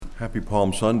Happy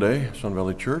Palm Sunday, Sun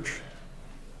Valley Church.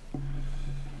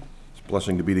 It's a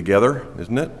blessing to be together,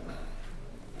 isn't it?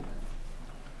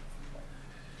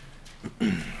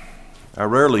 I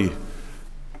rarely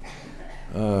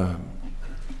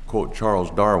quote Charles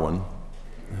Darwin,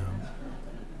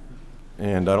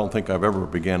 and I don't think I've ever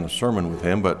began a sermon with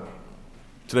him, but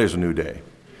today's a new day.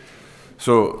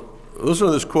 So listen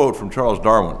to this quote from Charles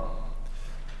Darwin.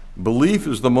 Belief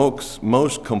is the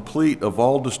most complete of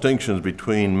all distinctions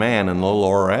between man and the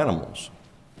lower animals.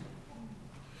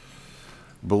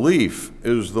 Belief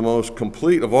is the most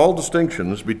complete of all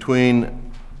distinctions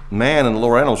between man and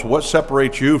lower animals. What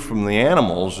separates you from the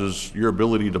animals is your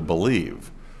ability to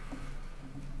believe.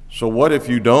 So what if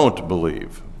you don't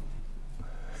believe?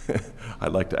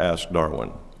 I'd like to ask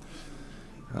Darwin.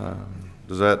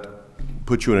 Does that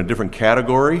put you in a different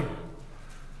category?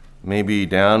 Maybe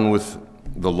down with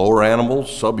the lower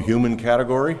animals, subhuman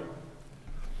category?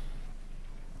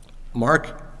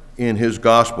 Mark, in his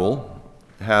gospel,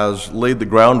 has laid the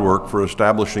groundwork for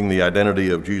establishing the identity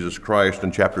of Jesus Christ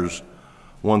in chapters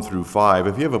 1 through 5.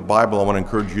 If you have a Bible, I want to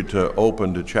encourage you to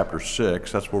open to chapter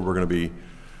 6. That's where we're going to be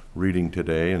reading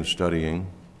today and studying.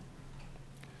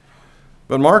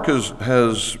 But Mark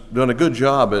has done a good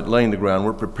job at laying the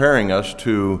groundwork, preparing us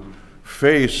to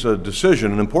face a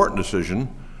decision, an important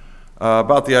decision,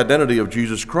 about the identity of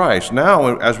Jesus Christ.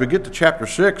 Now, as we get to chapter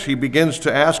 6, he begins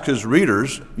to ask his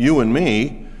readers, you and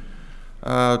me,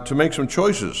 to make some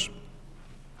choices,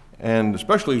 and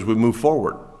especially as we move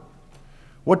forward.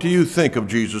 What do you think of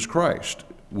Jesus Christ,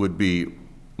 would be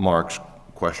Mark's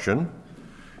question.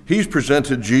 He's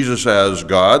presented Jesus as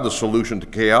God, the solution to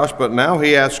chaos, but now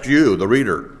he asks you, the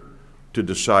reader, to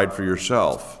decide for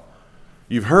yourself.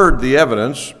 You've heard the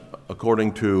evidence,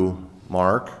 according to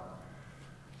Mark.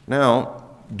 Now,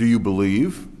 do you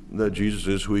believe that Jesus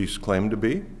is who he's claimed to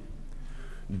be?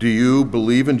 Do you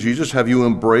believe in Jesus? Have you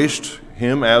embraced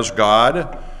him as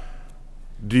God?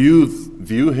 Do you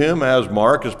view him, as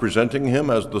Mark is presenting him,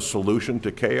 as the solution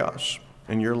to chaos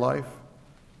in your life?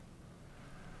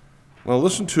 Well,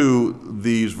 listen to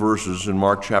these verses in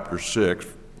Mark chapter 6.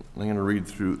 I'm going to read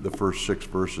through the first 6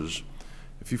 verses.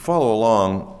 If you follow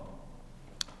along,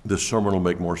 this sermon will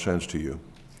make more sense to you.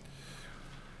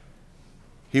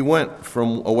 He went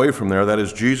away from there, that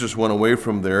is, Jesus went away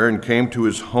from there and came to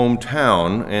his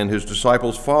hometown, and his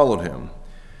disciples followed him.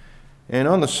 And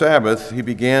on the Sabbath he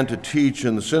began to teach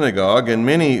in the synagogue, and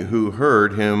many who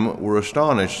heard him were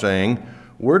astonished, saying,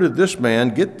 "Where did this man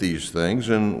get these things,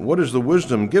 and what is the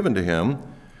wisdom given to him?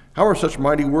 How are such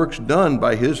mighty works done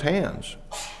by his hands?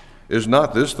 Is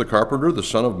not this the carpenter, the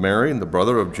son of Mary, and the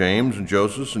brother of James and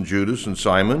Joseph and Judas and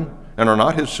Simon? And are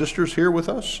not his sisters here with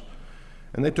us?"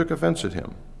 And they took offense at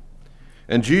him.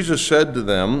 And Jesus said to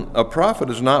them, "A prophet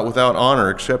is not without honor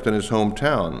except in his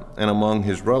hometown and among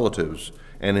his relatives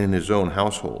and in his own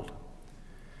household."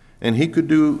 And he could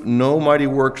do no mighty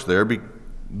works there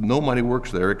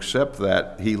except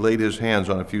that he laid his hands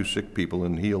on a few sick people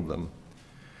and healed them.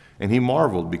 And he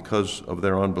marveled because of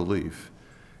their unbelief.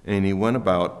 And he went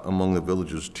about among the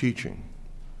villages teaching.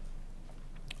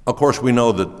 Of course, we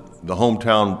know that the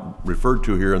hometown referred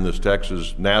to here in this text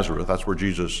is Nazareth. That's where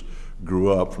Jesus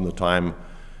grew up from the time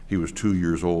he was 2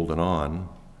 years old and on.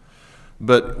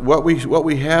 But what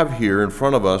we have here in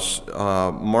front of us,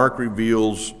 Mark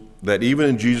reveals that even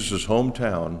in Jesus'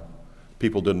 hometown,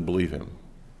 people didn't believe him.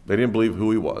 They didn't believe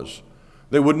who he was.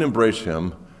 They wouldn't embrace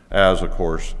him as, of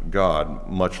course, God,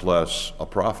 much less a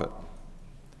prophet.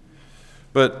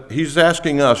 But he's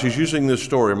asking us, he's using this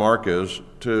story, Mark is,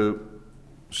 to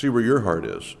see where your heart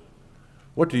is.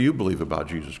 What do you believe about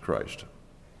Jesus Christ?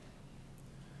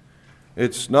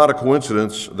 It's not a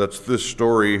coincidence that this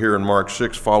story here in Mark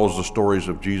 6 follows the stories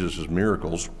of Jesus'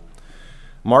 miracles.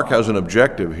 Mark has an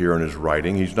objective here in his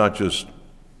writing. He's not just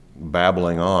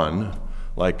babbling on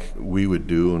like we would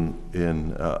do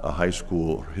in a high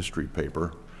school history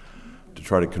paper to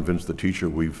try to convince the teacher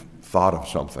we've thought of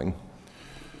something.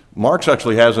 Mark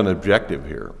actually has an objective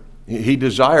here. He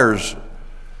desires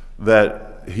that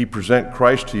he present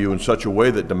Christ to you in such a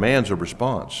way that demands a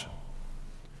response.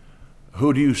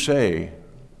 Who do you say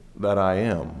that I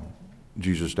am?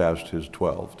 Jesus asked his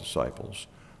 12 disciples.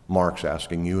 Mark's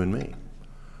asking you and me.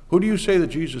 Who do you say that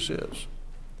Jesus is?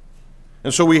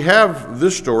 And so we have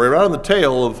this story right on the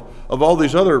tail of all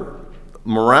these other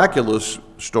miraculous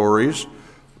stories,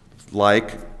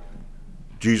 like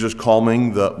Jesus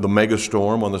calming the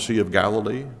megastorm on the Sea of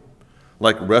Galilee,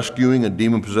 like rescuing a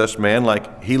demon-possessed man,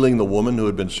 like healing the woman who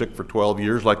had been sick for 12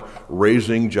 years, like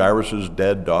raising Jairus'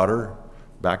 dead daughter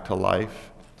back to life,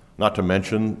 not to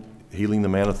mention healing the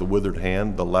man with the withered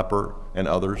hand, the leper, and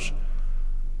others.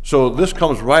 So this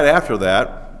comes right after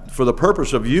that, for the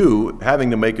purpose of you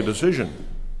having to make a decision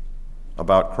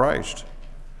about Christ.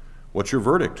 What's your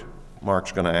verdict?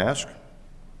 Mark's going to ask.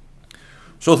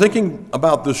 So thinking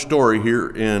about this story here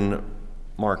in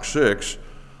Mark 6,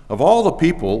 of all the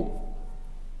people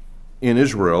in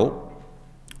Israel,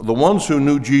 the ones who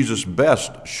knew Jesus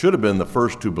best should have been the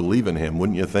first to believe in him,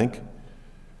 wouldn't you think?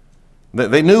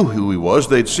 They knew who he was.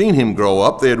 They'd seen him grow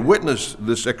up. They had witnessed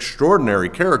this extraordinary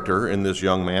character in this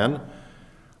young man.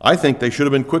 I think they should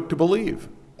have been quick to believe.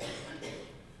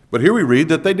 But here we read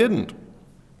that they didn't.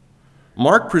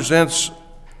 Mark presents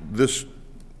this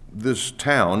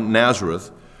town, Nazareth,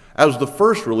 as the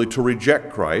first really to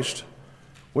reject Christ.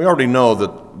 We already know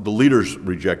that the leaders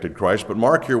rejected Christ, but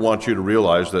Mark here wants you to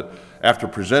realize that after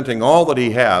presenting all that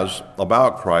he has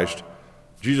about Christ,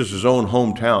 Jesus' own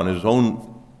hometown, his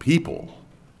own people,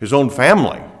 his own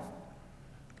family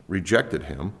rejected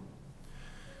him.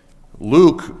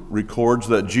 Luke records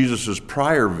that Jesus'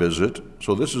 prior visit,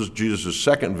 so this is Jesus'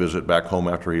 second visit back home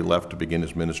after he left to begin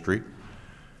his ministry.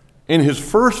 In his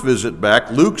first visit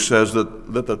back, Luke says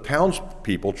that the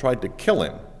townspeople tried to kill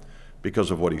him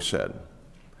because of what he said.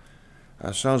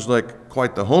 That sounds like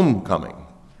quite the homecoming.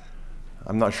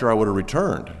 I'm not sure I would have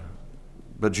returned,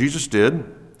 but Jesus did,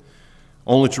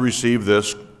 only to receive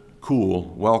this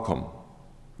cool welcome.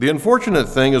 The unfortunate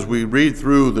thing as we read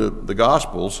through the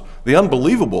Gospels, the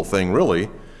unbelievable thing really,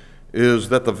 is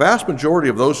that the vast majority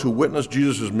of those who witnessed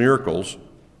Jesus' miracles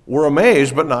were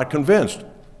amazed but not convinced.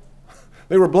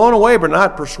 They were blown away but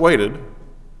not persuaded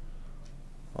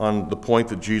on the point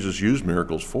that Jesus used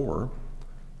miracles for,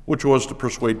 which was to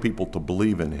persuade people to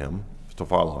believe in him, to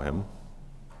follow him.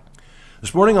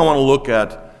 This morning I want to look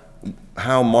at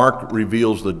how Mark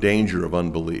reveals the danger of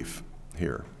unbelief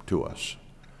here to us.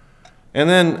 And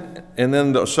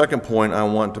then the second point I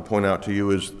want to point out to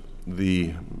you is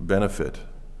the benefit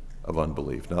of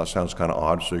unbelief. Now, that sounds kind of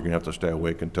odd, so you're going to have to stay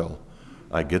awake until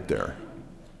I get there.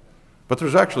 But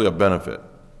there's actually a benefit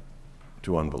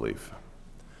to unbelief.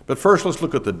 But first, let's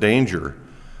look at the danger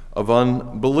of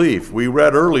unbelief. We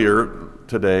read earlier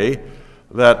today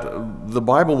that the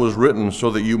Bible was written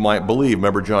so that you might believe.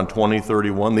 Remember John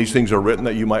 20:31? These things are written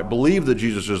that you might believe that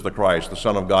Jesus is the Christ, the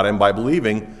Son of God, and by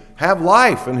believing, have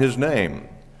life in his name.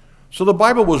 So the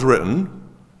Bible was written,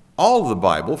 all of the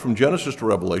Bible, from Genesis to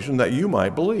Revelation, that you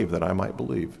might believe, that I might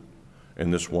believe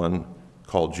in this one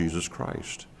called Jesus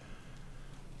Christ.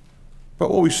 But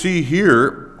what we see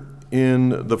here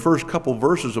in the first couple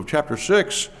verses of chapter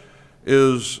 6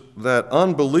 is that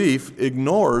unbelief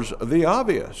ignores the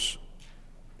obvious.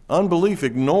 Unbelief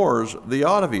ignores the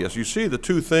obvious. You see the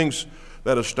two things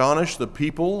that astonished the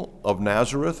people of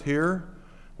Nazareth here?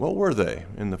 What were they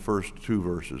in the first two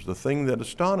verses? The thing that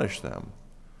astonished them.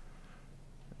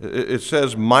 It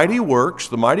says mighty works,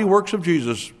 the mighty works of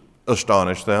Jesus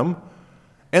astonished them,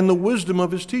 and the wisdom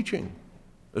of his teaching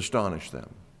astonished them.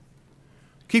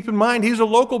 Keep in mind, he's a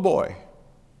local boy.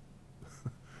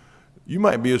 You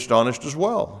might be astonished as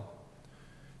well.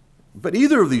 But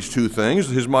either of these two things,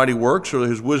 his mighty works or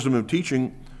his wisdom of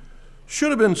teaching, should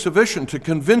have been sufficient to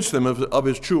convince them of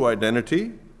his true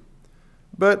identity.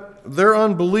 But their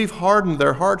unbelief hardened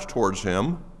their hearts towards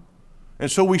him.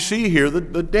 And so we see here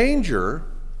the danger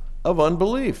of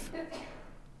unbelief.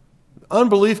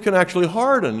 Unbelief can actually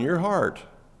harden your heart.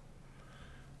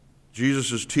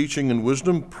 Jesus' teaching and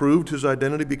wisdom proved his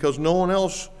identity because no one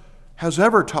else has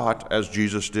ever taught as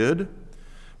Jesus did.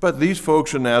 But these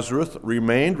folks in Nazareth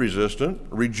remained resistant,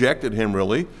 rejected him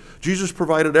really. Jesus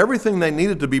provided everything they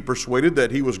needed to be persuaded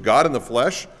that he was God in the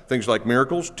flesh, things like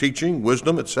miracles, teaching,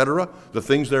 wisdom, etc., the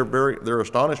things they're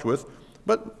astonished with,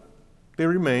 but they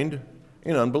remained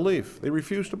in unbelief. They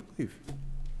refused to believe.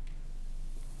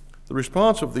 The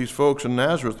response of these folks in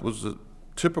Nazareth was the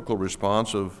typical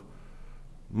response of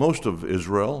most of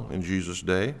Israel in Jesus'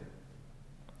 day.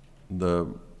 The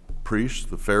priests,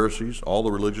 the Pharisees, all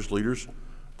the religious leaders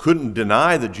couldn't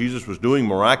deny that Jesus was doing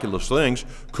miraculous things,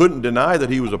 couldn't deny that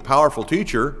he was a powerful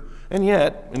teacher, and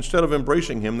yet, instead of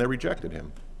embracing him, they rejected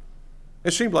him.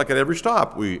 It seemed like at every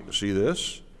stop we see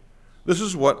this. This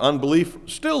is what unbelief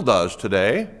still does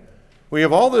today. We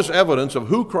have all this evidence of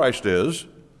who Christ is,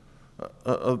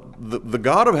 the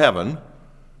God of heaven,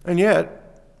 and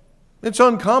yet it's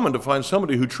uncommon to find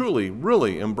somebody who truly,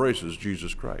 really embraces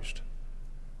Jesus Christ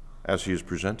as he is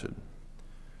presented.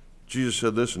 Jesus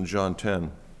said this in John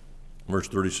 10, verse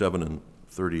 37 and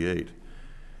 38.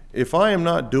 If I am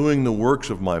not doing the works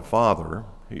of my Father,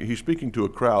 he's speaking to a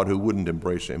crowd who wouldn't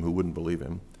embrace him, who wouldn't believe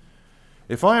him.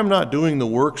 If I am not doing the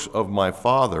works of my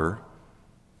Father,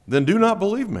 then do not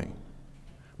believe me.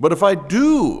 But if I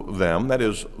do them, that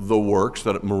is, the works,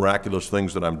 that miraculous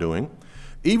things that I'm doing,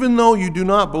 Even though you do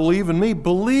not believe in me,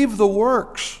 believe the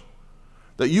works,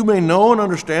 that you may know and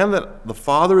understand that the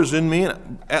Father is in me,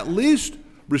 and at least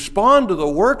respond to the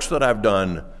works that I've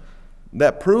done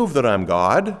that prove that I'm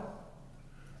God.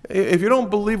 If you don't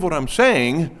believe what I'm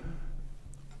saying,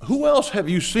 who else have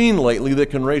you seen lately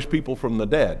that can raise people from the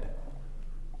dead?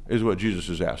 Is what Jesus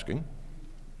is asking.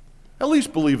 At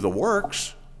least believe the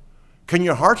works. Can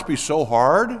your hearts be so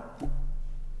hard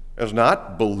as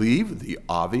not believe the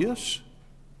obvious?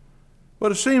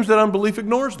 But it seems that unbelief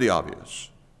ignores the obvious.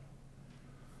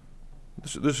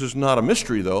 This is not a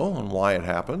mystery, though, on why it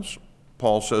happens.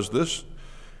 Paul says this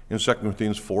in 2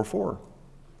 Corinthians 4:4.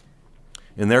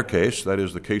 In their case, that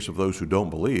is the case of those who don't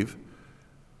believe,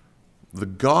 the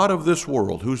God of this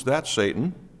world, who's that?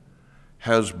 Satan,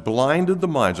 has blinded the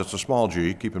minds. That's a small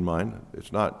g, keep in mind.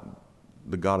 It's not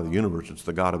the God of the universe, it's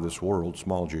the God of this world,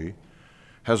 small g,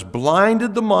 has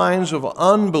blinded the minds of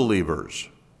unbelievers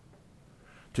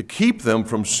to keep them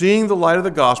from seeing the light of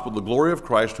the gospel, the glory of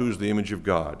Christ, who is the image of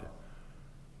God.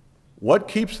 What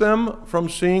keeps them from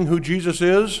seeing who Jesus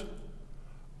is?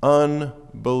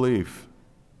 Unbelief.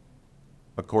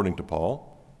 According to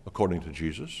Paul, according to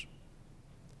Jesus.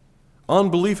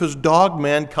 Unbelief has dogged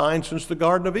mankind since the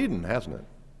Garden of Eden, hasn't it?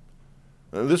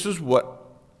 This is what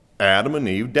Adam and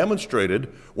Eve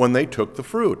demonstrated when they took the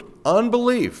fruit.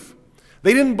 Unbelief.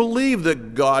 They didn't believe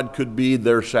that God could be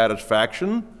their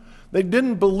satisfaction. They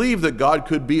didn't believe that God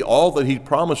could be all that He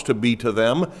promised to be to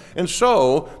them, and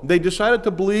so they decided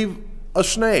to believe a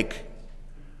snake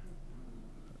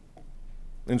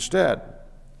instead.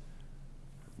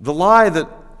 The lie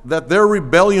that their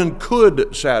rebellion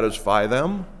could satisfy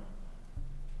them.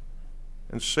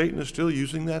 And Satan is still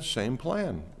using that same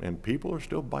plan, and people are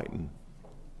still biting,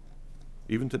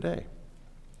 even today.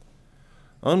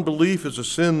 Unbelief is a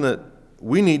sin that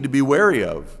we need to be wary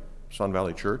of, Sun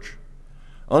Valley Church.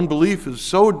 Unbelief is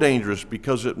so dangerous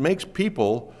because it makes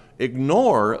people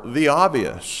ignore the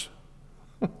obvious.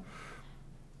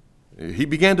 He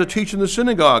began to teach in the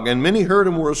synagogue, and many heard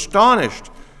him were astonished.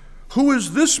 Who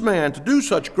is this man to do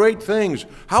such great things?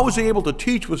 How is he able to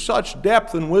teach with such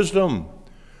depth and wisdom?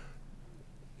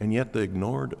 And yet they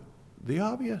ignored the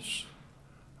obvious.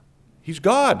 He's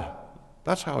God.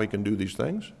 That's how he can do these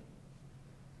things.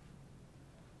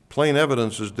 Plain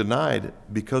evidence is denied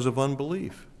because of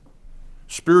unbelief.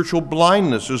 Spiritual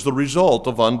blindness is the result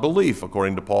of unbelief,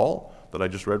 according to Paul, that I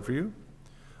just read for you.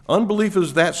 Unbelief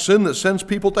is that sin that sends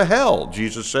people to hell.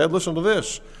 Jesus said, listen to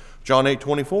this, John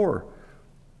 8:24.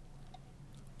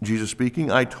 Jesus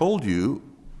speaking, I told you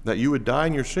that you would die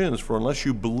in your sins, for unless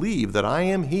you believe that I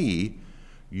am He,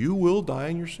 you will die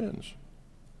in your sins.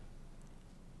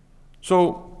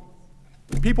 So,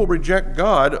 people reject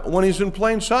God when He's in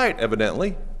plain sight,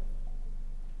 evidently.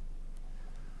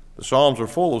 The Psalms are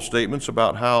full of statements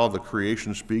about how the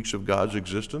creation speaks of God's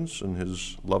existence and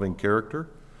His loving character.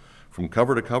 From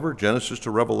cover to cover, Genesis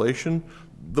to Revelation,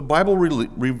 the Bible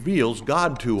reveals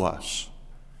God to us.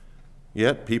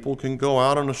 Yet people can go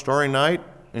out on a starry night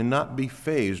and not be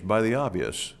fazed by the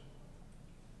obvious.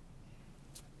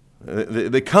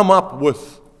 They come up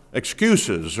with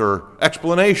excuses or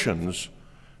explanations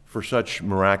for such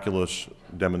miraculous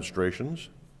demonstrations.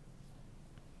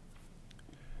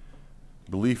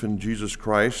 Belief in Jesus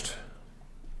Christ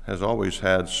has always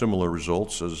had similar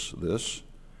results as this.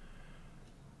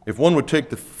 If one would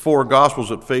take the four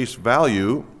Gospels at face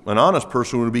value, an honest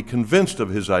person would be convinced of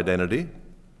his identity.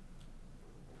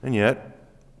 And yet,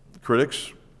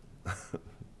 critics,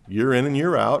 year in and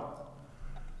year out,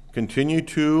 continue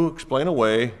to explain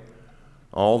away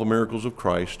all the miracles of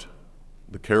Christ,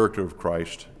 the character of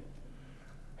Christ,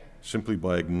 simply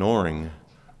by ignoring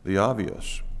the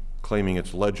obvious, claiming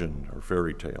it's legend or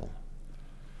fairy tale.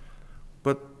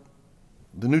 But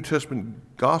the New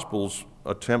Testament Gospels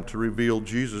attempt to reveal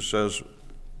Jesus as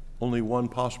only one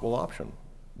possible option,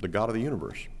 the God of the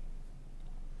universe.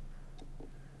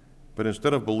 But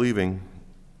instead of believing,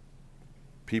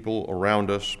 people around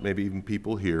us, maybe even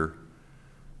people here,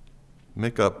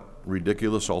 make up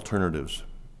ridiculous alternatives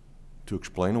to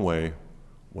explain away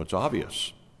what's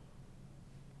obvious.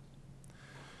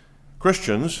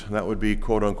 Christians, that would be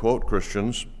quote-unquote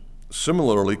Christians,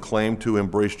 similarly claim to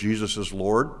embrace Jesus as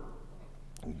Lord,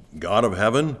 God of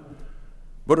heaven,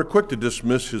 but are quick to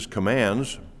dismiss His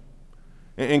commands.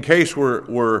 In case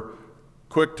we're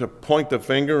quick to point the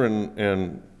finger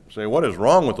and say, what is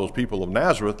wrong with those people of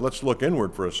Nazareth? Let's look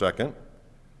inward for a second.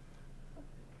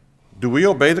 Do we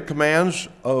obey the commands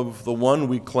of the one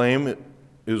we claim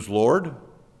is Lord,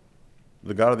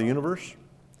 the God of the universe?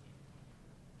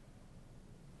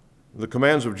 The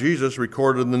commands of Jesus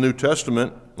recorded in the New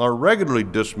Testament are regularly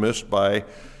dismissed by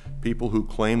people who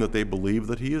claim that they believe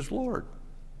that he is Lord.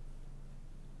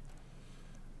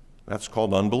 That's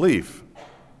called unbelief.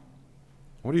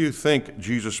 What do you think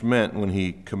Jesus meant when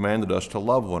he commanded us to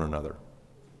love one another?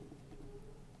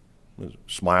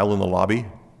 Smile in the lobby?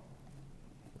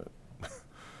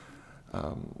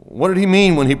 What did he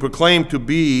mean when he proclaimed to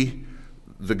be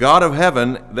the God of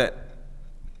heaven, that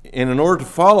in order to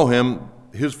follow him,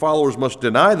 his followers must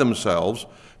deny themselves,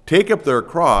 take up their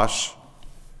cross,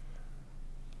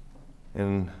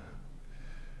 and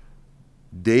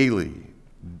daily,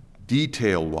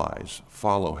 detail-wise,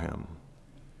 follow him?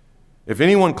 If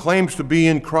anyone claims to be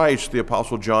in Christ, the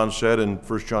Apostle John said in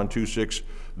 1 John 2:6,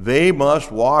 they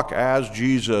must walk as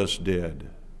Jesus did.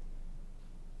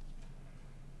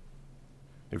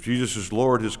 If Jesus is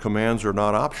Lord, his commands are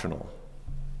not optional.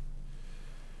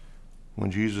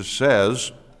 When Jesus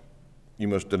says, you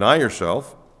must deny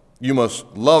yourself, you must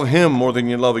love him more than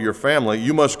you love your family,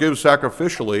 you must give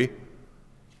sacrificially,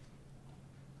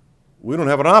 we don't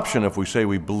have an option if we say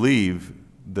we believe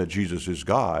that Jesus is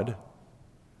God.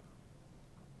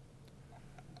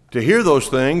 To hear those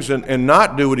things and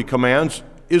not do what he commands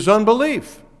is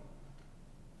unbelief.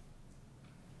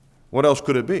 What else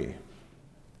could it be?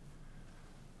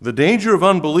 The danger of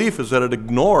unbelief is that it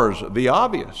ignores the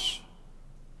obvious.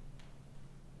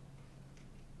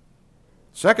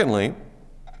 Secondly,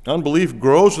 unbelief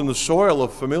grows in the soil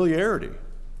of familiarity.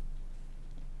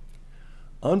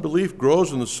 Unbelief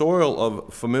grows in the soil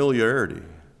of familiarity.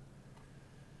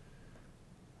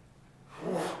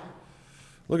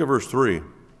 Look at verse 3.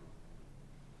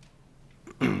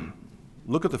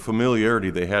 Look at the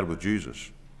familiarity they had with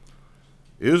Jesus.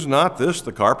 Is not this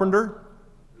the carpenter,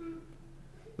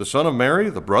 the son of Mary,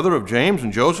 the brother of James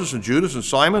and Joseph and Judas and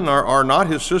Simon? Are not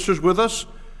his sisters with us?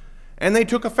 And they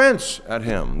took offense at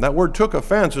him. That word took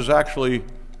offense is actually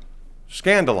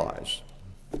scandalized.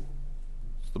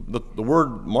 The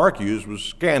word Mark used was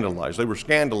scandalized. They were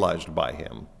scandalized by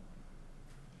him.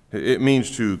 It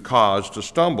means to cause to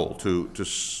stumble, to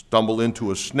stumble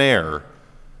into a snare.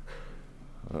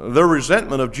 Their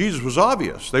resentment of Jesus was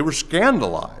obvious. They were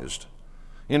scandalized.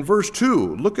 In verse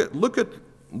 2, look at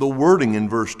the wording in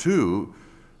verse 2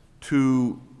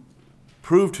 to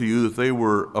prove to you that they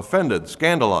were offended,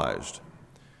 scandalized.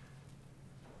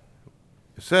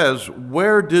 It says,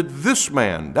 where did this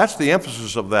man, that's the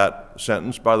emphasis of that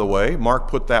sentence, by the way. Mark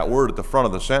put that word at the front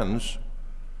of the sentence,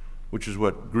 which is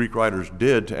what Greek writers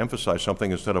did to emphasize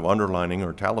something. Instead of underlining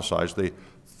or italicized, they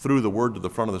threw the word to the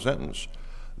front of the sentence.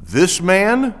 This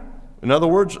man, in other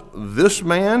words, this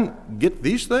man get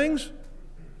these things?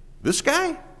 This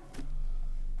guy?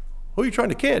 Who are you trying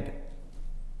to kid?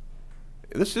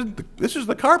 This is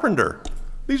the carpenter.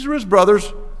 These are his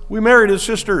brothers. We married his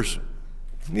sisters.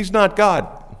 He's not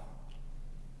God.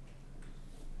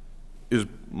 Is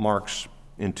Mark's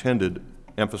intended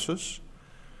emphasis.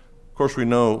 Of course, we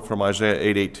know from Isaiah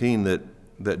 8:18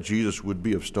 that Jesus would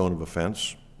be of stone of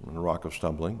offense and a rock of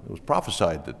stumbling. It was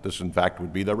prophesied that this, in fact,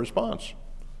 would be their response.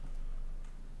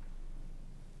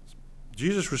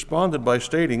 Jesus responded by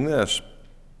stating this: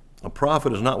 a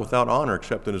prophet is not without honor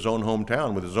except in his own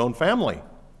hometown with his own family.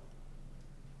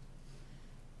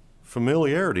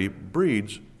 Familiarity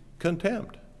breeds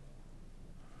contempt.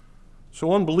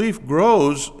 So unbelief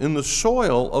grows in the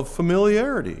soil of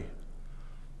familiarity.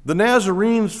 The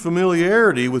Nazarenes'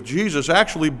 familiarity with Jesus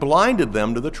actually blinded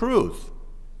them to the truth.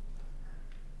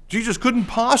 Jesus couldn't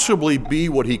possibly be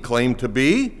what he claimed to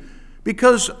be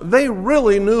because they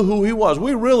really knew who he was.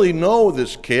 We really know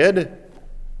this kid.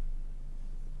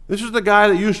 This is the guy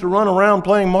that used to run around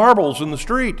playing marbles in the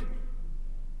street.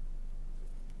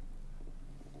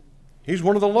 He's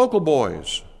one of the local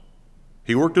boys.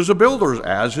 He worked as a builder,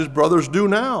 as his brothers do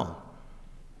now.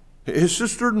 His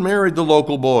sister married the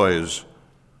local boys.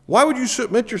 Why would you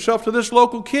submit yourself to this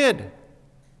local kid?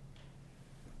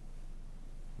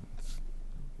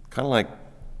 Kind of like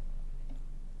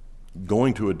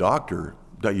going to a doctor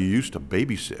that you used to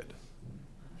babysit.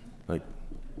 Like,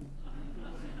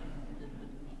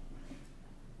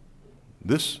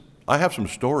 I have some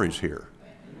stories here.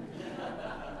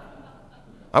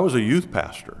 I was a youth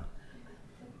pastor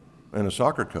and a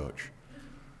soccer coach.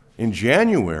 In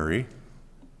January,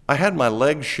 I had my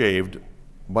leg shaved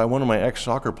by one of my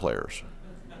ex-soccer players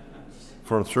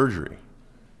for a surgery.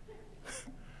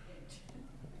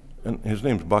 And his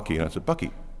name's Bucky. And I said,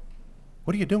 Bucky,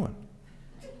 what are you doing?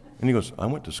 And he goes, I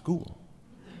went to school.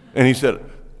 And he said,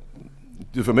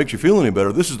 if it makes you feel any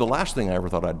better, this is the last thing I ever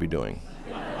thought I'd be doing,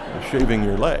 shaving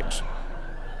your legs.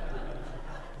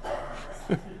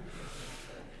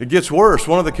 It gets worse.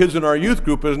 One of the kids in our youth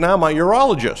group is now my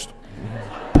urologist.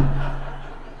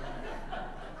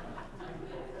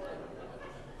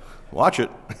 Watch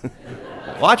it.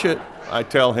 Watch it, I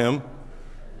tell him.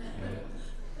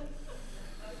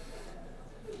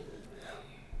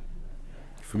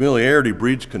 Familiarity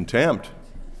breeds contempt,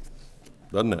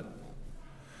 doesn't it?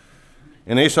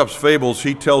 In Aesop's fables,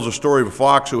 he tells a story of a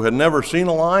fox who had never seen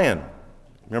a lion.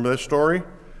 Remember that story?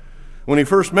 When he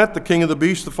first met the king of the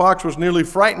beasts, the fox was nearly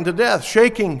frightened to death,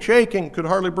 shaking, could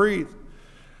hardly breathe.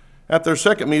 At their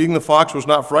second meeting, the fox was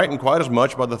not frightened quite as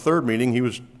much. By the third meeting, he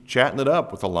was chatting it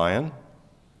up with the lion.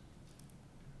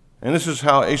 And this is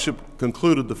how Aesop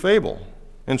concluded the fable.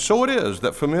 And so it is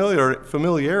that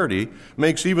familiarity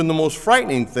makes even the most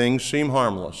frightening things seem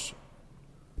harmless.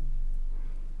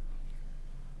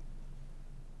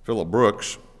 Philip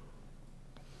Brooks,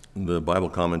 the Bible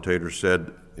commentator,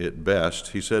 said it best.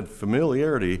 He said,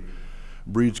 familiarity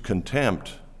breeds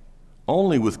contempt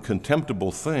only with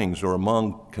contemptible things or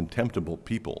among contemptible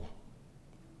people.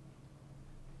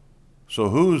 So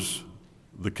who's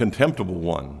the contemptible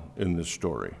one in this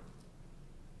story?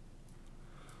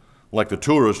 Like the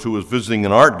tourist who was visiting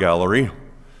an art gallery.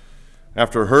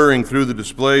 After hurrying through the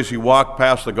displays, he walked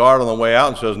past the guard on the way out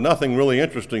and says, "Nothing really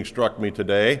interesting struck me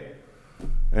today."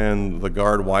 And the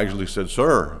guard wisely said,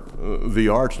 "Sir, the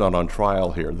art's not on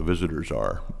trial here, the visitors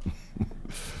are."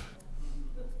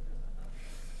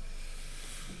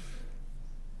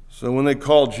 So when they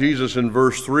called Jesus in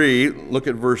verse 3, look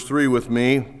at verse 3 with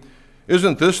me.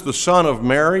 Isn't this the son of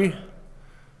Mary?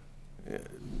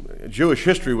 Jewish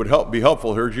history would be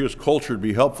helpful here. Jewish culture would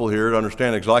be helpful here to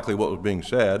understand exactly what was being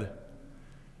said.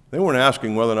 They weren't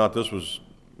asking whether or not this was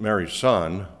Mary's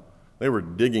son. They were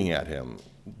digging at him.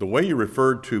 The way you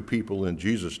referred to people in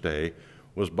Jesus' day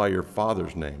was by your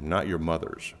father's name, not your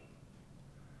mother's.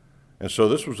 And so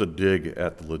this was a dig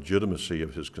at the legitimacy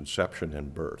of his conception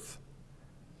and birth.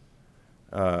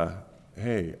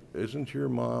 Hey, isn't your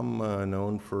mom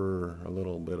known for a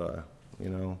little bit of,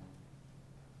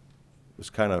 it's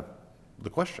kind of the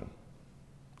question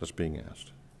that's being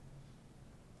asked.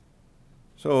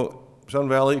 So, Sun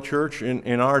Valley Church,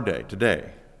 in our day,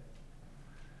 today,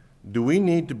 do we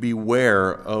need to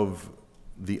beware of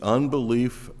the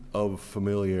unbelief of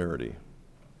familiarity?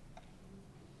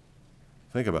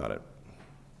 Think about it.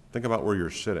 Think about where you're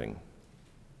sitting.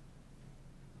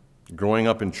 Growing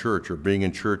up in church or being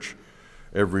in church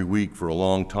every week for a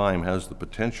long time has the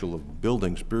potential of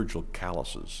building spiritual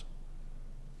calluses.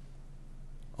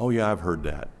 Oh yeah, I've heard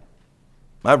that.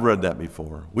 I've read that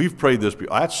before. We've prayed this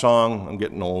before. That song, I'm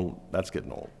getting old, that's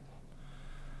getting old.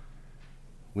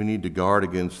 We need to guard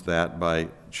against that by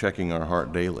checking our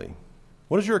heart daily.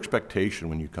 What is your expectation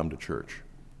when you come to church?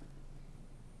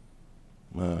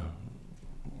 An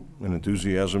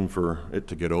enthusiasm for it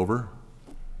to get over?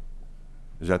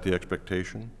 Is that the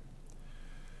expectation?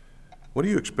 What do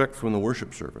you expect from the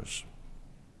worship service?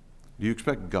 Do you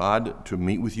expect God to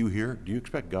meet with you here? Do you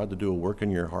expect God to do a work in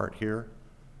your heart here?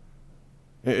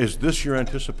 Is this your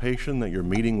anticipation, that you're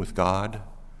meeting with God?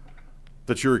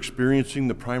 That you're experiencing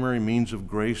the primary means of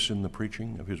grace in the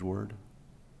preaching of His Word?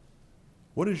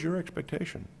 What is your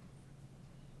expectation?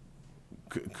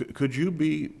 Could you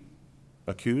be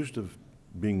accused of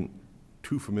being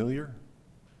too familiar?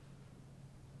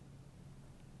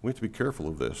 We have to be careful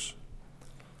of this.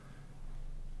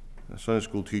 A Sunday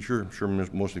school teacher, I'm sure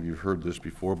most of you have heard this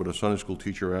before, but a Sunday school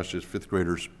teacher asked his fifth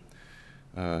graders,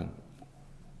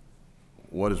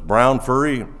 what is brown,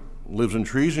 furry, lives in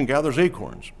trees and gathers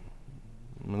acorns?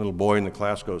 And the little boy in the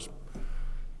class goes,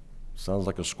 sounds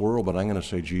like a squirrel, but I'm going to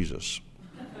say Jesus.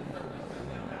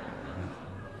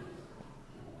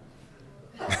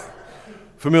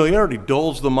 Familiarity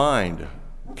dulls the mind,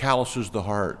 calluses the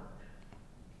heart.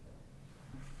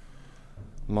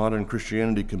 Modern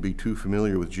Christianity can be too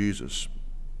familiar with Jesus.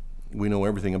 We know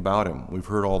everything about him. We've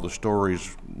heard all the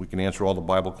stories. We can answer all the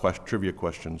Bible trivia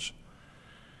questions.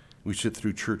 We sit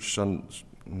through church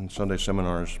Sunday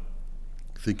seminars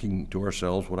thinking to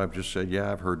ourselves what I've just said,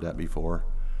 yeah, I've heard that before.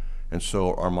 And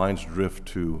so our minds drift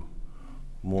to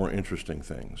more interesting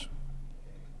things,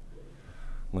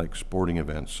 like sporting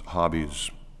events, hobbies,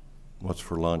 what's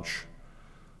for lunch,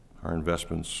 our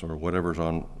investments, or whatever's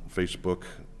on Facebook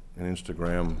and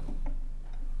Instagram.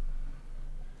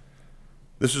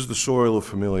 This is the soil of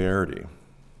familiarity.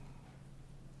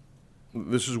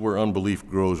 This is where unbelief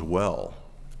grows well.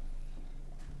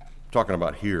 I'm talking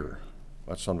about here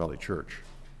at Sun Valley Church.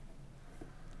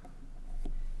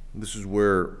 This is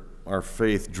where our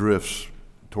faith drifts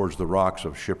towards the rocks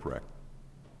of shipwreck.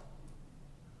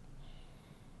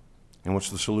 And what's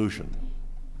the solution?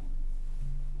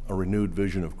 A renewed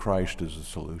vision of Christ is the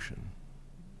solution.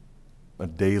 A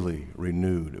daily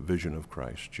renewed vision of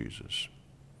Christ Jesus.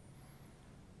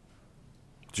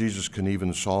 Jesus can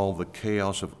even solve the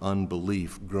chaos of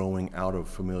unbelief growing out of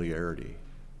familiarity,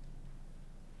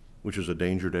 which is a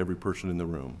danger to every person in the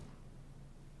room.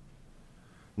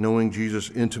 Knowing Jesus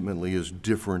intimately is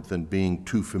different than being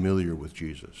too familiar with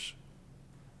Jesus.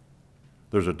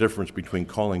 There's a difference between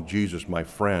calling Jesus my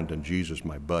friend and Jesus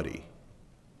my buddy.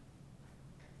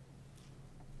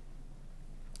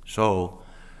 So,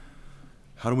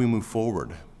 how do we move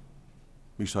forward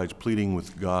besides pleading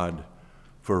with God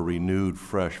for a renewed,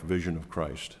 fresh vision of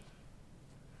Christ?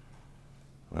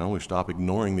 Well, we stop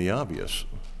ignoring the obvious.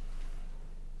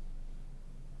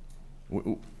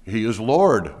 He is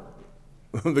Lord,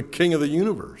 the King of the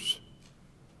universe,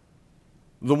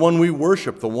 the one we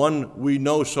worship, the one we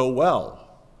know so well,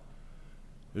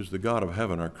 is the God of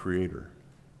heaven, our Creator.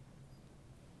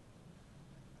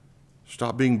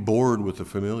 Stop being bored with the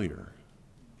familiar.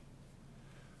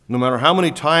 No matter how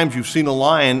many times you've seen a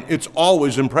lion, it's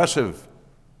always impressive,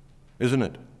 isn't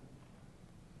it?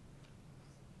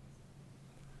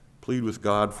 Plead with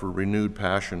God for renewed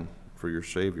passion for your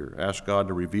Savior. Ask God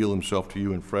to reveal Himself to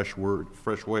you in fresh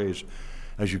ways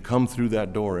as you come through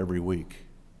that door every week.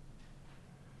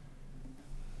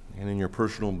 And in your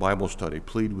personal Bible study,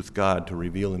 plead with God to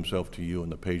reveal Himself to you in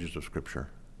the pages of Scripture.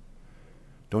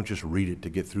 Don't just read it to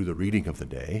get through the reading of the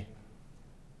day.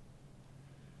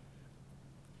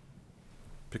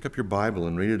 Pick up your Bible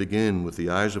and read it again with the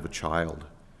eyes of a child.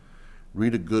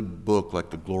 Read a good book like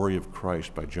The Glory of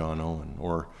Christ by John Owen,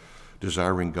 or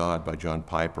Desiring God by John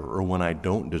Piper, or When I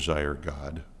Don't Desire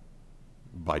God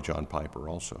by John Piper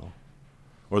also,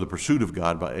 or The Pursuit of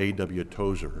God by A.W.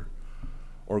 Tozer,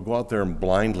 or go out there and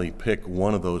blindly pick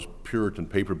one of those Puritan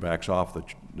paperbacks off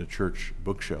the church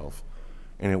bookshelf,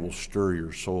 and it will stir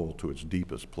your soul to its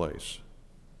deepest place.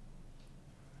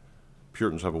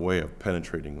 Puritans have a way of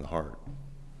penetrating the heart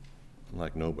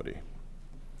like nobody.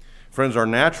 Friends, our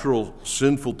natural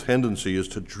sinful tendency is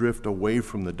to drift away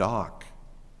from the dock.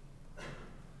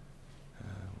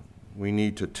 We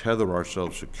need to tether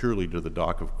ourselves securely to the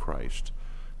dock of Christ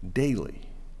daily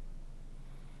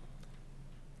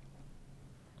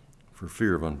for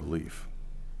fear of unbelief.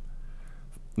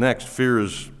 Next, fear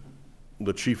is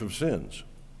the chief of sins.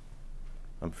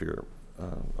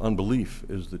 Unbelief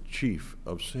is the chief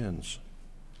of sins.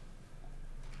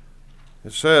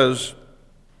 It says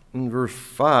in verse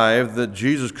 5 that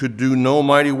Jesus could do no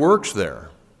mighty works there.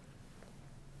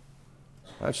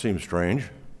 That seems strange.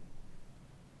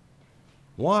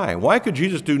 Why? Why could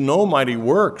Jesus do no mighty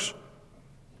works?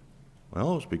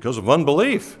 Well, it's because of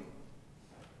unbelief.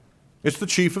 It's the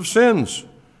chief of sins.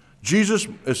 Jesus,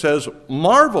 it says,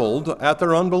 marveled at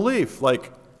their unbelief.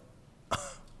 Like,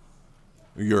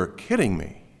 you're kidding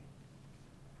me.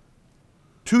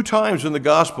 2 times in the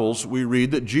Gospels we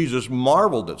read that Jesus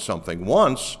marveled at something.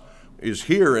 Once is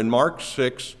here in Mark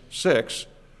 6:6,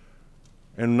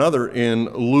 and another in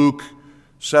Luke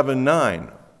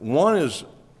 7:9. One is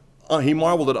he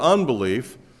marveled at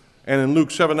unbelief, and in Luke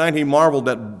 7:9 he marveled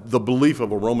at the belief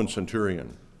of a Roman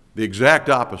centurion. The exact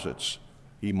opposites.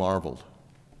 He marveled.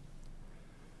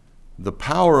 The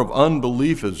power of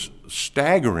unbelief is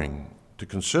staggering to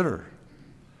consider.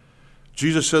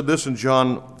 Jesus said this in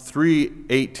John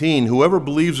 3:18, whoever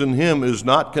believes in him is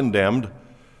not condemned,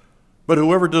 but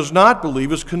whoever does not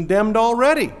believe is condemned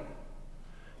already,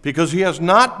 because he has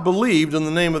not believed in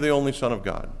the name of the only Son of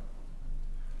God.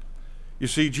 You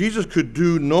see, Jesus could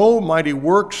do no mighty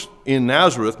works in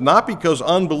Nazareth, not because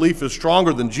unbelief is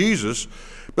stronger than Jesus,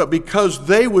 but because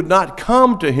they would not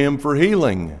come to him for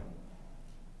healing.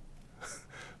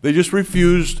 They just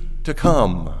refused to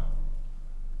come.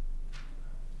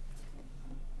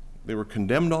 They were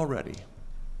condemned already.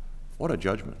 What a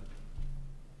judgment.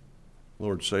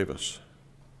 Lord, save us.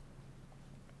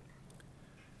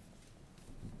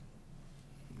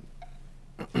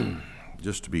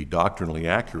 Just to be doctrinally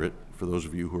accurate, for those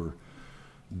of you who are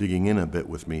digging in a bit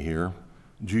with me here,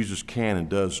 Jesus can and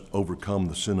does overcome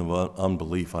the sin of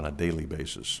unbelief on a daily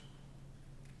basis.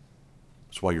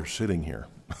 That's why you're sitting here.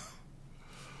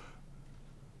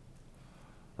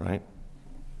 Right?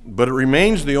 But it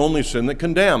remains the only sin that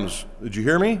condemns. Did you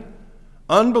hear me?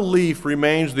 Unbelief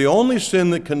remains the only sin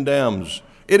that condemns.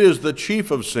 It is the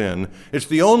chief of sin. It's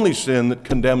the only sin that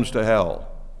condemns to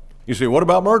hell. You say, what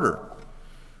about murder?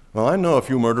 Well, I know a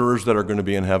few murderers that are going to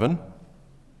be in heaven.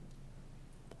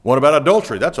 What about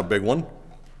adultery? That's a big one.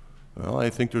 Well, I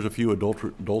think there's a few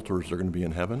adulterers that are going to be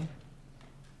in heaven.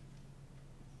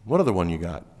 What other one you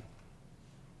got?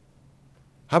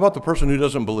 How about the person who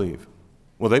doesn't believe?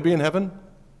 Will they be in heaven?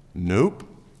 Nope.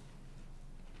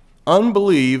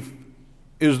 Unbelief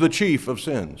is the chief of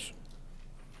sins.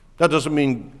 That doesn't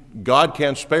mean God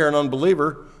can't spare an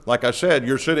unbeliever. Like I said,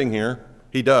 you're sitting here.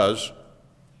 He does,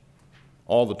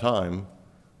 all the time,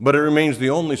 but it remains the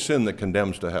only sin that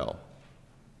condemns to hell.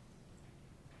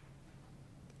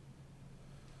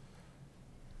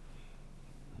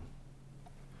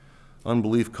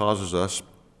 Unbelief causes us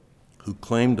who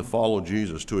claim to follow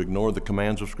Jesus to ignore the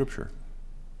commands of Scripture.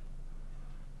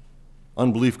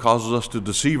 Unbelief causes us to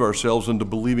deceive ourselves into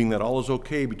believing that all is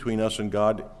okay between us and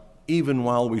God, even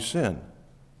while we sin.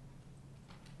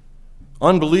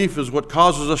 Unbelief is what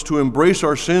causes us to embrace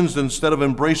our sins instead of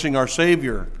embracing our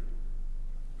Savior.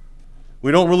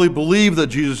 We don't really believe that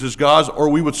Jesus is God, or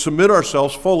we would submit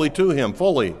ourselves fully to Him,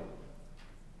 fully.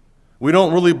 We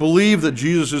don't really believe that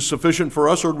Jesus is sufficient for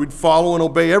us, or we'd follow and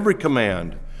obey every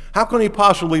command. How can He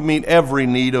possibly meet every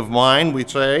need of mine, we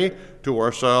say to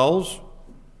ourselves?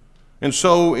 And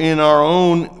so in our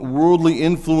own worldly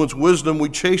influence wisdom, we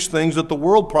chase things that the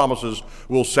world promises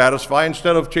will satisfy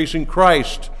instead of chasing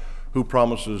Christ, who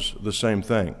promises the same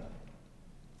thing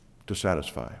to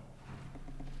satisfy.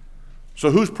 So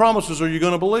whose promises are you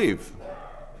going to believe?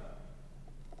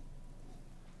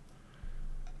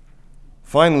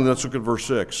 Finally, let's look at verse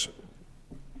 6.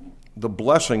 The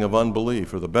blessing of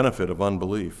unbelief, or the benefit of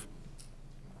unbelief.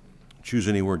 Choose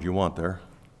any word you want there.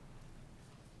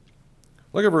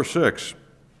 Look at verse 6.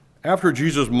 After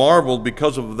Jesus marveled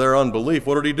because of their unbelief,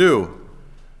 what did He do?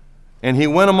 And He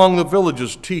went among the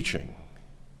villages teaching.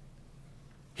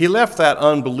 He left that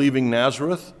unbelieving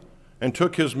Nazareth and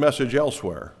took His message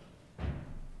elsewhere.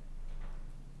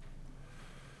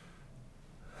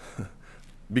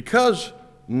 Because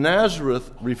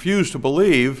Nazareth refused to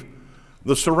believe,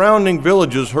 the surrounding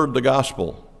villages heard the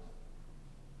gospel.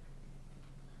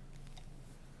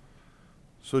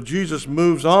 So Jesus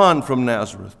moves on from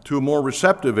Nazareth to a more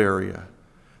receptive area.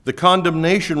 The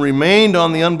condemnation remained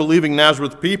on the unbelieving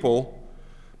Nazareth people,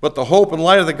 but the hope and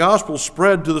light of the gospel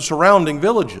spread to the surrounding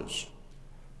villages.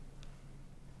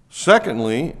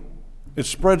 Secondly, it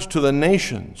spreads to the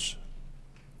nations.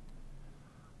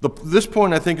 This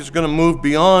point, I think, is going to move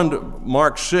beyond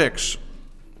Mark 6,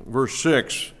 verse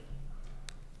 6,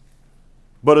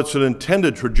 but it's an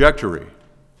intended trajectory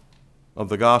of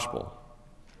the gospel.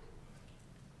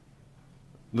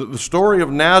 The story of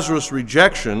Nazareth's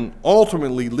rejection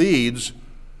ultimately leads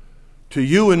to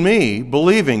you and me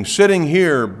believing, sitting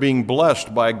here, being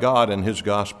blessed by God and His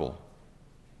gospel.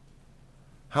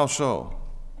 How so?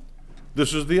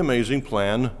 This is the amazing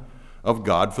plan of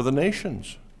God for the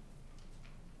nations.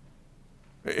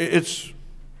 It's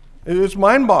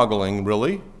mind-boggling,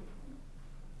 really.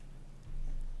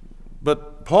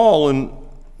 But Paul in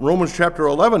Romans chapter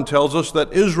 11 tells us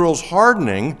that Israel's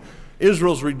hardening,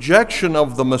 Israel's rejection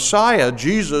of the Messiah,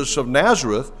 Jesus of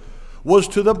Nazareth, was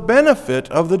to the benefit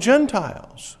of the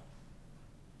Gentiles.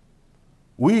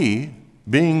 We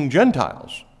being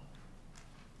Gentiles.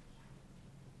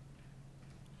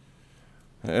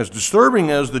 As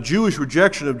disturbing as the Jewish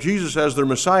rejection of Jesus as their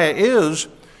Messiah is,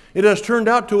 it has turned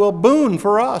out to a boon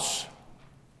for us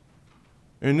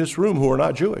in this room who are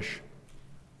not Jewish.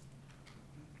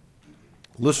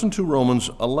 Listen to Romans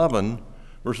 11,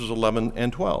 verses 11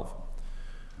 and 12.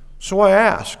 So I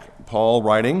ask, Paul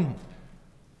writing,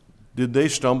 did they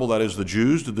stumble, that is the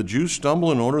Jews, did the Jews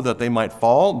stumble in order that they might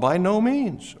fall? By no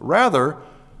means. Rather,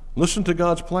 listen to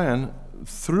God's plan.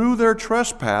 Through their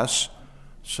trespass,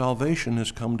 salvation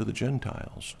has come to the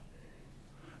Gentiles,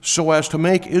 so as to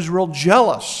make Israel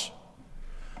jealous.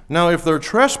 Now, if their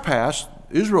trespass,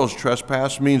 Israel's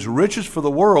trespass, means riches for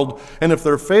the world, and if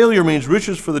their failure means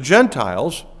riches for the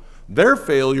Gentiles, their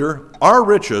failure, our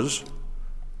riches,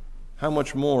 how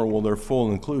much more will their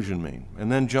full inclusion mean?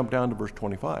 And then jump down to verse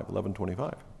 25,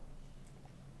 11:25.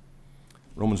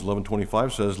 Romans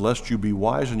 11:25 says, lest you be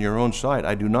wise in your own sight,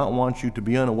 I do not want you to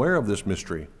be unaware of this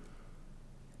mystery,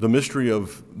 the mystery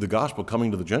of the gospel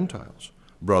coming to the Gentiles.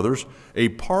 Brothers, a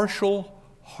partial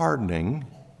hardening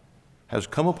has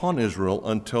come upon Israel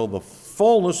until the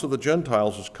fullness of the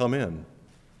Gentiles has come in.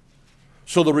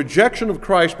 So the rejection of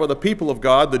Christ by the people of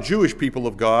God, the Jewish people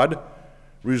of God,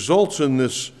 results in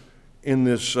this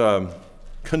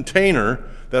container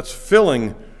that's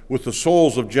filling with the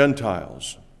souls of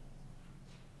Gentiles.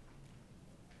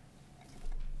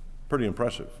 Pretty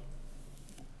impressive.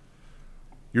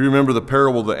 You remember the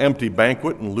parable of the empty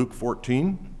banquet in Luke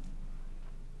 14?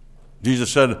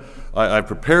 Jesus said, I've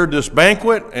prepared this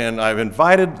banquet and I've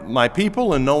invited my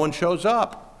people and no one shows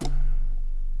up.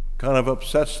 Kind of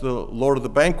upsets the Lord of the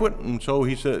banquet, and so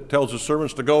he tells his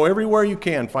servants to go everywhere you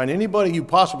can, find anybody you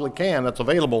possibly can that's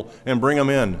available and bring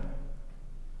them in.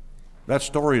 That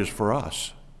story is for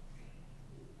us.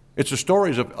 It's the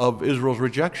stories of Israel's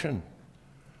rejection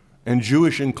and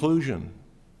Jewish inclusion.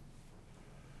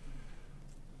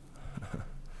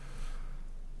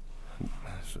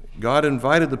 God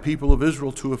invited the people of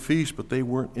Israel to a feast, but they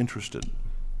weren't interested.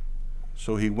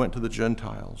 So he went to the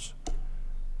Gentiles.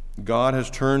 God has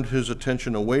turned his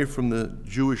attention away from the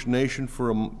Jewish nation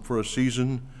for a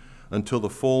season until the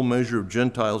full measure of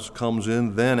Gentiles comes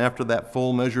in. Then, after that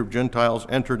full measure of Gentiles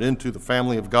entered into the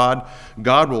family of God,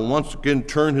 God will once again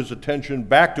turn his attention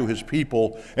back to his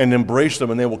people and embrace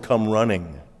them, and they will come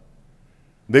running.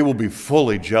 They will be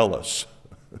fully jealous,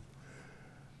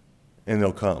 and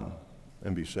they'll come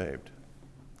and be saved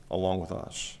along with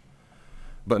us.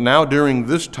 But now, during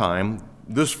this time,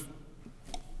 this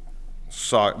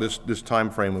time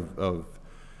frame of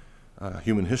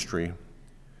human history,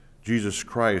 Jesus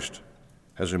Christ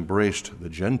has embraced the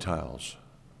Gentiles.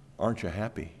 Aren't you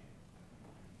happy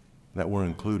that we're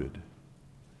included?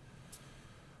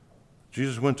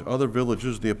 Jesus went to other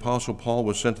villages. The Apostle Paul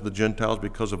was sent to the Gentiles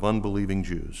because of unbelieving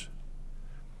Jews.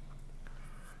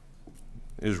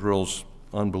 Israel's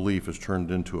unbelief has turned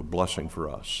into a blessing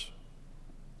for us.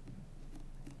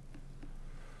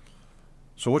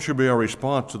 So what should be our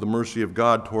response to the mercy of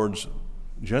God towards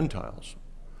Gentiles?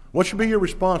 What should be your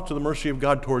response to the mercy of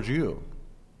God towards you?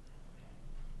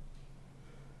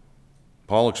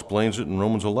 Paul explains it in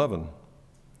Romans 11,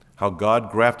 how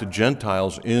God grafted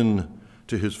Gentiles into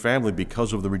his family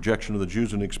because of the rejection of the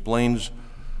Jews, and explains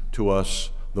to us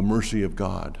the mercy of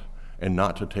God and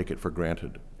not to take it for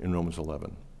granted in Romans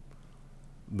 11.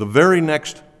 The very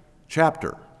next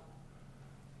chapter,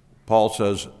 Paul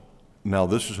says, now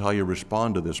this is how you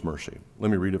respond to this mercy. Let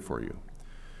me read it for you.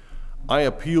 I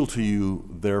appeal to you,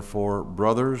 therefore,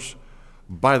 brothers,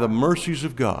 by the mercies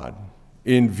of God,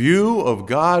 in view of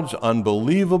God's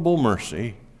unbelievable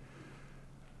mercy,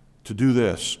 to do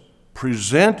this.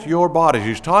 Present your bodies.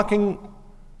 He's talking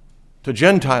to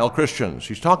Gentile Christians.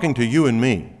 He's talking to you and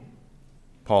me,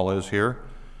 Paul is here.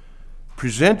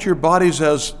 Present your bodies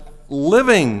as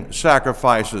living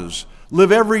sacrifices.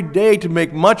 Live every day to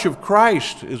make much of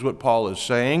Christ, is what Paul is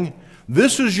saying.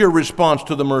 This is your response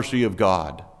to the mercy of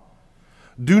God.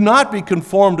 Do not be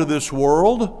conformed to this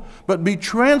world, but be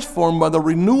transformed by the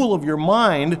renewal of your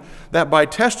mind, that by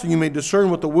testing you may discern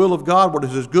what the will of God, what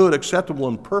is his good, acceptable,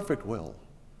 and perfect will.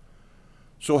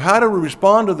 So how do we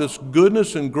respond to this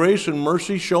goodness and grace and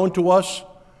mercy shown to us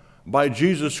by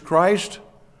Jesus Christ?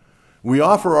 We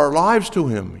offer our lives to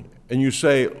him, and you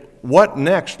say, what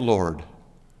next, Lord?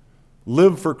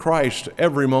 Live for Christ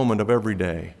every moment of every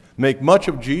day. Make much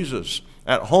of Jesus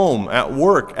at home, at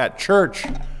work, at church,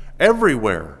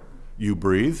 everywhere you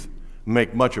breathe.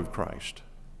 Make much of Christ.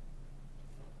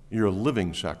 You're a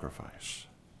living sacrifice.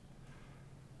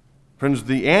 Friends,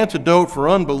 the antidote for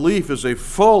unbelief is a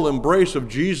full embrace of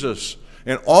Jesus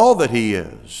and all that he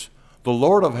is, the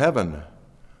Lord of heaven,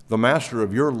 the master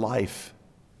of your life.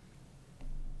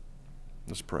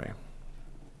 Let's pray.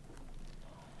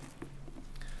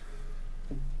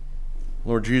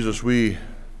 Lord Jesus, we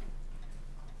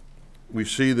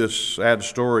see this sad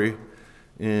story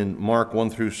in Mark 1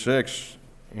 through 6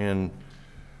 and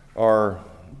are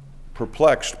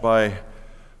perplexed by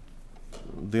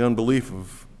the unbelief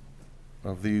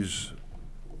of these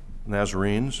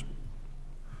Nazarenes.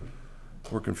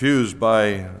 We're confused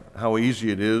by how easy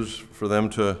it is for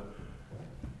them to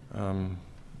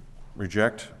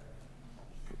reject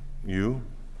you.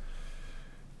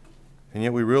 And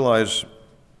yet we realize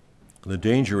the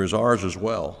danger is ours as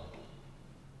well.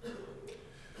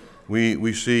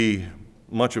 We see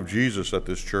much of Jesus at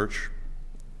this church.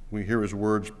 We hear his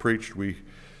words preached. We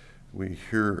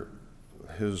hear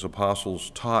his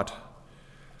apostles taught.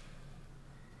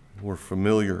 We're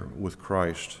familiar with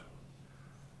Christ.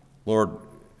 Lord,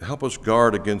 help us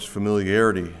guard against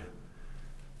familiarity,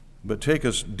 but take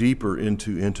us deeper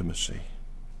into intimacy.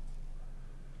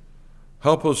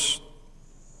 Help us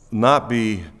not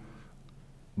be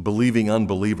believing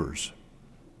unbelievers.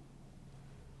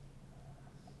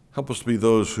 Help us to be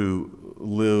those who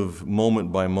live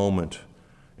moment by moment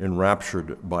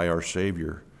enraptured by our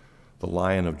Savior, the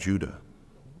Lion of Judah,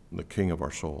 the King of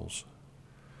our souls.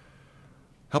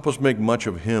 Help us make much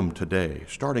of him today,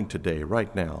 starting today,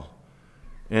 right now.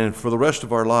 And for the rest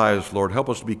of our lives, Lord, help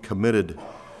us to be committed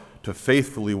to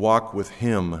faithfully walk with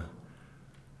him,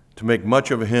 to make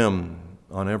much of him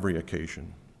on every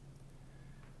occasion,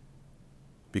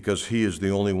 because he is the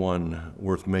only one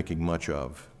worth making much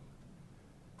of.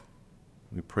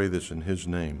 We pray this in his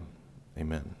name.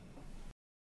 Amen.